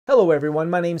Hello everyone,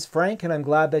 my name's Frank and I'm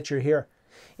glad that you're here.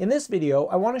 In this video,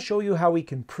 I want to show you how we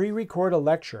can pre-record a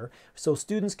lecture so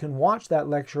students can watch that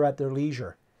lecture at their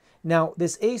leisure. Now,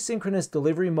 this asynchronous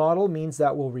delivery model means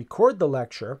that we'll record the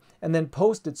lecture and then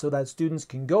post it so that students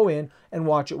can go in and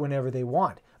watch it whenever they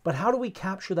want. But how do we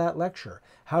capture that lecture?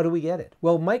 How do we get it?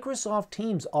 Well, Microsoft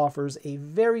Teams offers a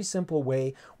very simple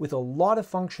way with a lot of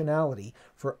functionality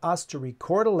for us to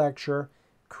record a lecture,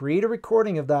 create a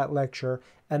recording of that lecture,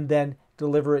 and then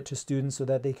deliver it to students so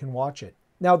that they can watch it.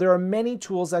 Now, there are many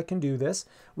tools that can do this.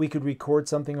 We could record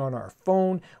something on our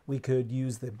phone. We could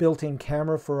use the built-in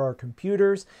camera for our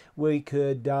computers. We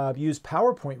could use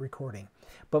PowerPoint recording.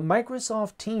 But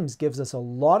Microsoft Teams gives us a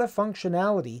lot of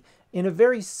functionality in a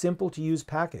very simple to use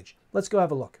package. Let's go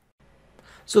have a look.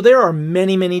 So there are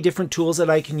many different tools that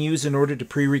I can use in order to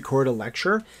pre-record a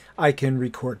lecture. I can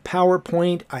record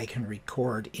PowerPoint, I can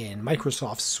record in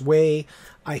Microsoft Sway,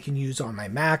 I can use on my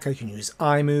Mac, I can use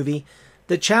iMovie.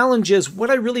 The challenge is what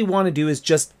I really want to do is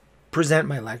just present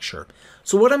my lecture.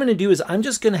 So what I'm going to do is I'm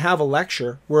just going to have a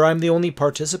lecture where I'm the only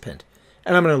participant.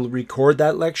 And I'm going to record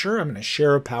that lecture, I'm going to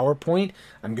share a PowerPoint,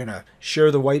 I'm going to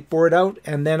share the whiteboard out,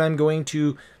 and then I'm going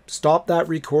to stop that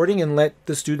recording and let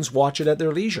the students watch it at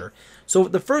their leisure. So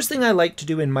the first thing I like to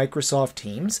do in Microsoft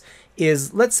Teams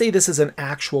is, let's say this is an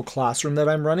actual classroom that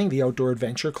I'm running, the Outdoor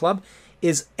Adventure Club,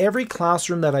 is every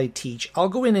classroom that I teach, I'll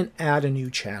go in and add a new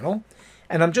channel.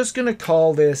 And I'm just going to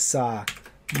call this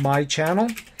my channel,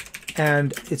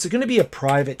 and it's going to be a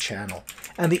private channel.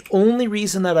 And the only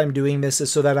reason that I'm doing this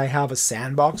is so that I have a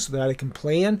sandbox so that I can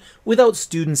play in without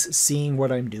students seeing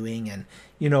what I'm doing. And,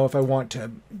 you know, if I want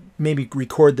to maybe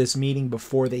record this meeting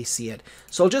before they see it.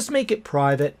 So I'll just make it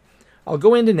private. I'll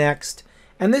go into next.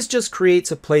 And this just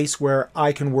creates a place where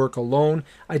I can work alone.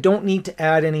 I don't need to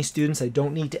add any students. I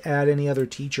don't need to add any other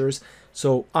teachers.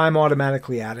 So I'm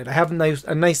automatically added. I have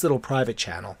a nice little private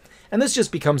channel. And this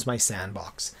just becomes my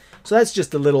sandbox. So that's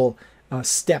just a little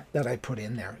step that I put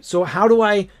in there. So how do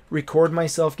I record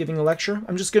myself giving a lecture?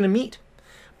 I'm just going to meet.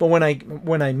 But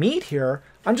when I meet here,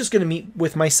 I'm just going to meet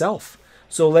with myself.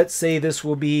 So let's say this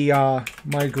will be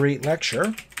my great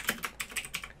lecture.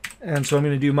 And so I'm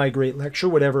going to do my great lecture,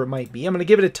 whatever it might be. I'm going to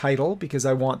give it a title because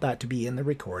I want that to be in the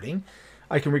recording.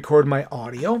 I can record my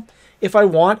audio. If I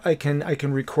want, I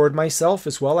can record myself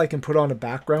as well. I can put on a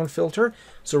background filter.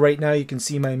 So right now you can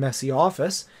see my messy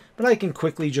office, but I can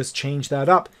quickly just change that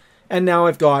up. And now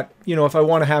I've got, you know, if I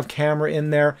want to have camera in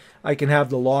there, I can have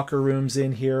the locker rooms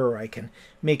in here, or I can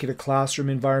make it a classroom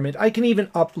environment. I can even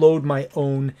upload my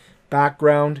own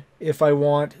background if I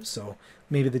want. So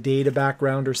maybe the data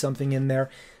background or something in there.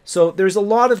 So there's a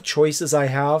lot of choices I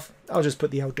have. I'll just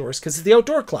put the outdoors because it's the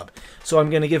outdoor club. So I'm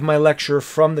going to give my lecture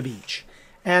from the beach.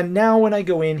 And now when I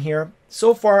go in here,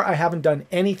 so far I haven't done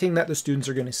anything that the students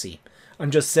are going to see.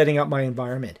 I'm just setting up my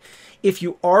environment. If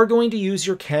you are going to use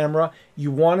your camera,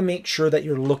 you want to make sure that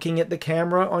you're looking at the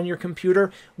camera on your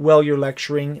computer while you're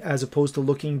lecturing as opposed to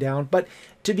looking down. But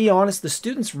to be honest, the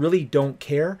students really don't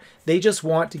care. They just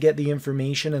want to get the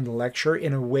information and the lecture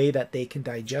in a way that they can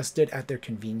digest it at their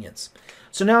convenience.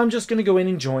 So now I'm just going to go in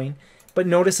and join. But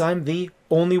notice I'm the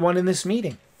only one in this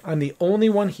meeting. I'm the only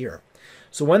one here.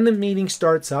 So when the meeting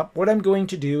starts up, what I'm going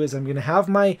to do is I'm going to have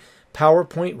my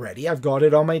PowerPoint ready. I've got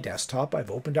it on my desktop.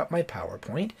 I've opened up my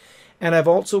PowerPoint. And I've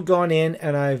also gone in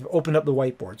and I've opened up the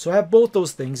whiteboard. So I have both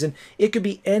those things. And it could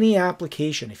be any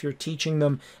application. If you're teaching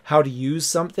them how to use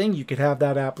something, you could have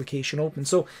that application open.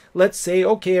 So let's say,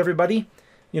 okay, everybody,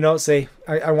 you know, say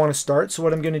I want to start. So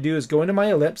what I'm going to do is go into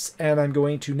my ellipse and I'm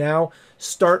going to now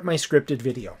start my scripted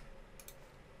video.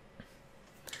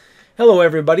 Hello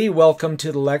everybody, welcome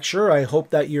to the lecture. I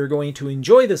hope that you're going to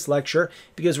enjoy this lecture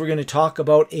because we're going to talk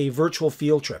about a virtual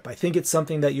field trip. I think it's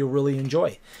something that you'll really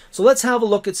enjoy. So let's have a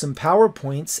look at some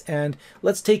PowerPoints and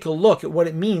let's take a look at what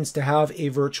it means to have a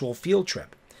virtual field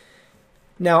trip.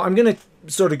 Now I'm going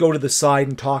to sort of go to the side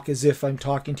and talk as if I'm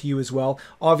talking to you as well.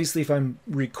 Obviously, if I'm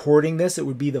recording this, it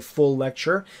would be the full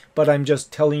lecture, but I'm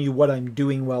just telling you what I'm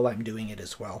doing while I'm doing it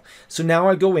as well. So now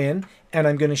I go in and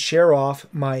I'm going to share off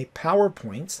my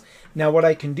PowerPoints. Now what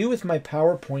I can do with my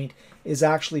PowerPoint is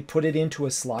actually put it into a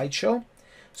slideshow.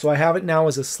 So I have it now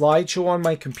as a slideshow on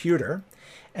my computer.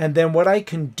 And then what I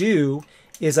can do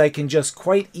is I can just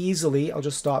quite easily, I'll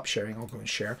just stop sharing, I'll go and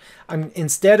share.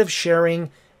 Instead of sharing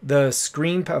the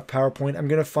screen of PowerPoint, I'm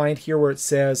going to find here where it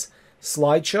says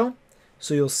slideshow.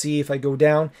 So you'll see if I go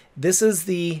down, this is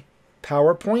the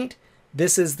PowerPoint,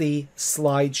 this is the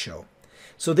slideshow.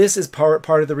 So this is part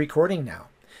of the recording now.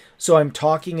 So I'm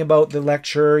talking about the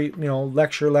lecture, you know,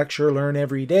 lecture, learn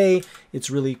every day. It's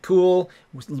really cool.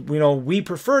 You know, we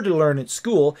prefer to learn at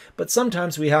school, but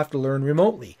sometimes we have to learn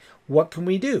remotely. What can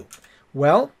we do?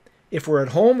 Well, if we're at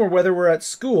home or whether we're at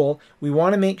school, we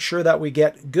want to make sure that we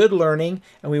get good learning,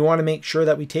 and we want to make sure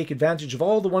that we take advantage of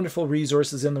all the wonderful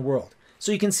resources in the world.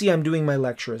 So you can see I'm doing my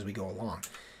lecture as we go along.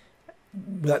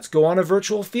 Let's go on a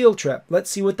virtual field trip. Let's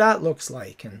see what that looks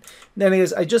like. And then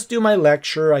as I just do my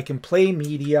lecture, I can play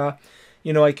media.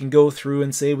 You know, I can go through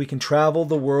and say we can travel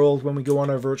the world when we go on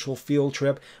our virtual field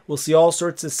trip. We'll see all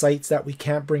sorts of sites that we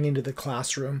can't bring into the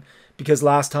classroom, because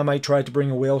last time I tried to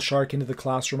bring a whale shark into the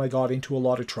classroom, I got into a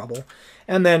lot of trouble.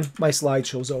 And then my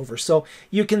slideshow's over. So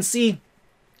you can see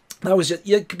that was just,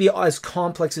 it could be as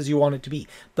complex as you want it to be.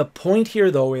 The point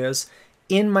here, though, is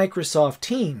in Microsoft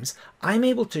Teams, I'm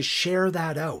able to share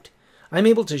that out. I'm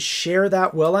able to share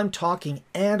that while I'm talking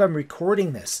and I'm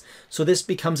recording this. So this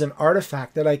becomes an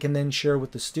artifact that I can then share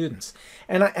with the students.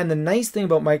 And the nice thing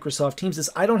about Microsoft Teams is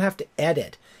I don't have to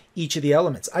edit each of the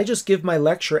elements. I just give my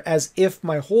lecture as if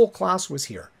my whole class was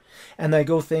here. And I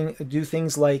do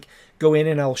things like go in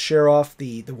and I'll share off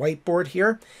the whiteboard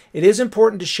here. It is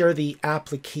important to share the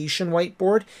application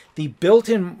whiteboard. The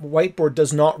built-in whiteboard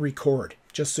does not record,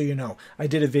 just so you know. I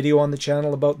did a video on the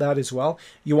channel about that as well.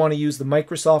 You want to use the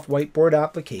Microsoft Whiteboard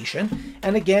application.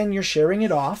 And again, you're sharing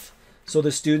it off. So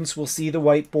the students will see the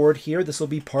whiteboard here. This will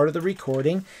be part of the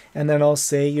recording. And then I'll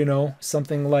say, you know,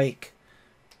 something like,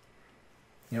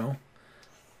 you know,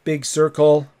 big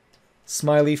circle,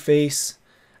 smiley face.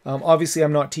 Obviously,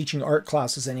 I'm not teaching art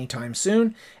classes anytime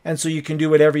soon. And so you can do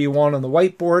whatever you want on the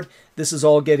whiteboard. This is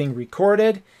all getting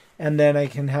recorded. And then I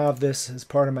can have this as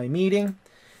part of my meeting.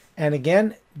 And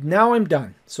again, now I'm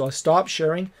done. So I'll stop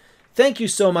sharing. Thank you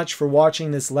so much for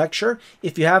watching this lecture.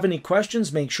 If you have any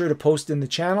questions, make sure to post in the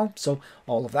channel. So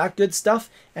all of that good stuff.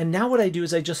 And now what I do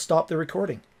is I just stop the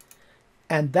recording.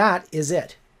 And that is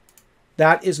it.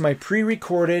 That is my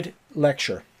pre-recorded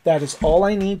lecture. That is all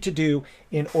I need to do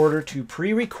in order to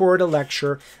pre-record a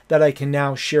lecture that I can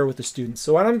now share with the students.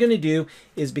 So what I'm going to do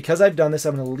is, because I've done this,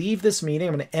 I'm going to leave this meeting.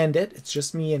 I'm going to end it. It's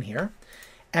just me in here.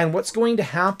 And what's going to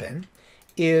happen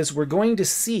is we're going to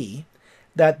see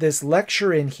that this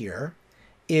lecture in here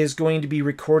is going to be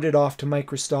recorded off to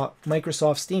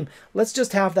Microsoft Steam. Let's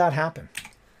just have that happen.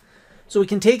 So it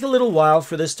can take a little while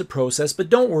for this to process, but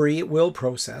don't worry, it will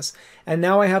process. And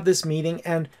now I have this meeting,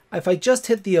 and if I just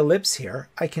hit the ellipse here,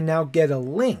 I can now get a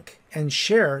link and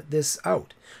share this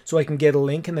out. So I can get a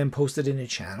link and then post it in a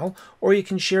channel, or you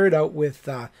can share it out with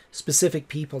specific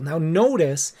people. Now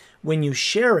notice when you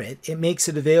share it, it makes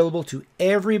it available to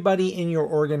everybody in your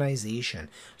organization.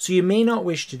 So you may not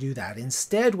wish to do that.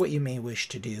 Instead, what you may wish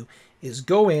to do is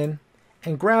go in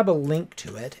and grab a link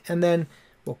to it, and then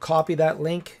we'll copy that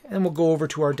link and we'll go over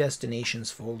to our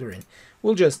destinations folder, and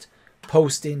we'll just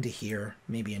post into here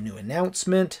maybe a new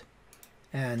announcement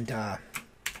and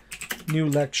new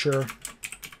lecture.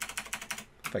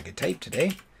 If I could type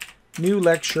today, new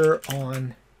lecture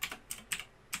on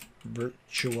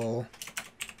virtual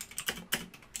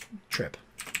trip.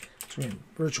 So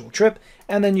virtual trip,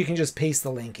 and then you can just paste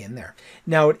the link in there.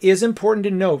 Now it is important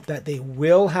to note that they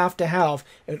will have to have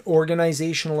an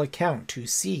organizational account to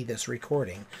see this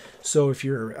recording. So if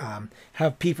you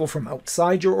have people from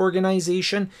outside your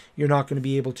organization, you're not going to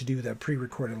be able to do the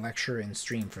pre-recorded lecture and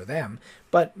stream for them.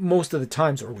 But most of the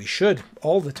times, or we should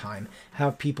all the time,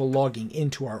 have people logging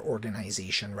into our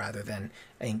organization rather than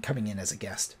coming in as a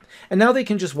guest. And now they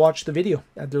can just watch the video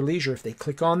at their leisure. If they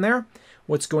click on there,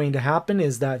 what's going to happen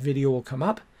is that video will come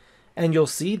up and you'll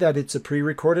see that it's a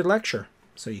pre-recorded lecture.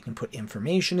 So you can put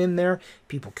information in there.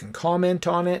 People can comment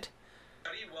on it.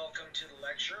 Welcome to the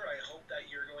lecture. I hope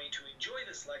that you're going to enjoy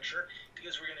this lecture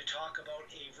because we're going to talk about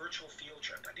a virtual field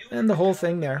trip. And the whole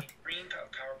thing there.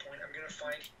 PowerPoint. I'm going to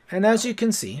find. And as you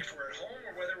can see, if we're at home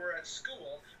or whether we're at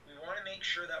school, we want to make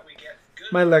sure that we get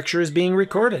good. My lecture is being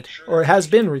recorded, or it has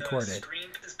been recorded.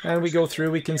 And we go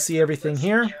through, we can see everything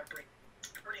here.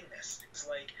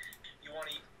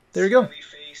 There you go.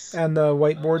 And the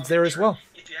whiteboard's there as well.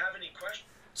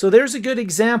 So there's a good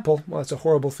example. Well, it's a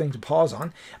horrible thing to pause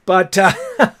on, but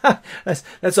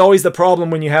that's always the problem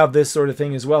when you have this sort of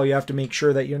thing as well. You have to make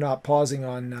sure that you're not pausing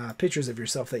on pictures of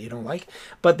yourself that you don't like.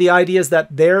 But the idea is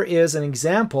that there is an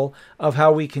example of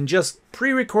how we can just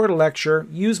pre-record a lecture,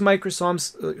 use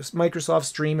Microsoft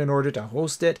Stream in order to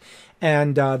host it,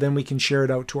 and then we can share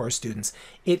it out to our students.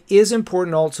 It is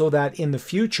important also that in the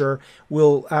future,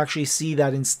 we'll actually see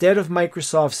that instead of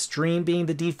Microsoft Stream being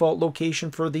the default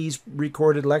location for these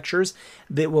recorded lectures,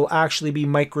 that will actually be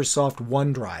Microsoft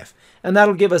OneDrive. And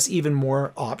that'll give us even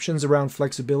more options around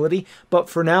flexibility. But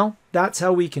for now, that's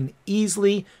how we can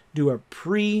easily do a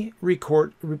pre-recorded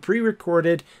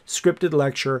scripted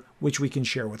lecture, which we can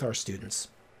share with our students.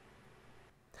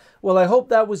 Well, I hope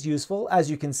that was useful.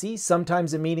 As you can see,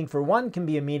 sometimes a meeting for one can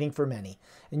be a meeting for many.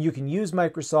 And you can use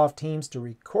Microsoft Teams to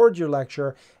record your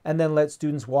lecture and then let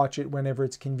students watch it whenever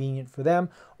it's convenient for them,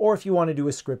 or if you want to do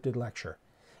a scripted lecture.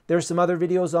 There's some other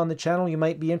videos on the channel you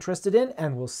might be interested in,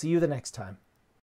 and we'll see you the next time.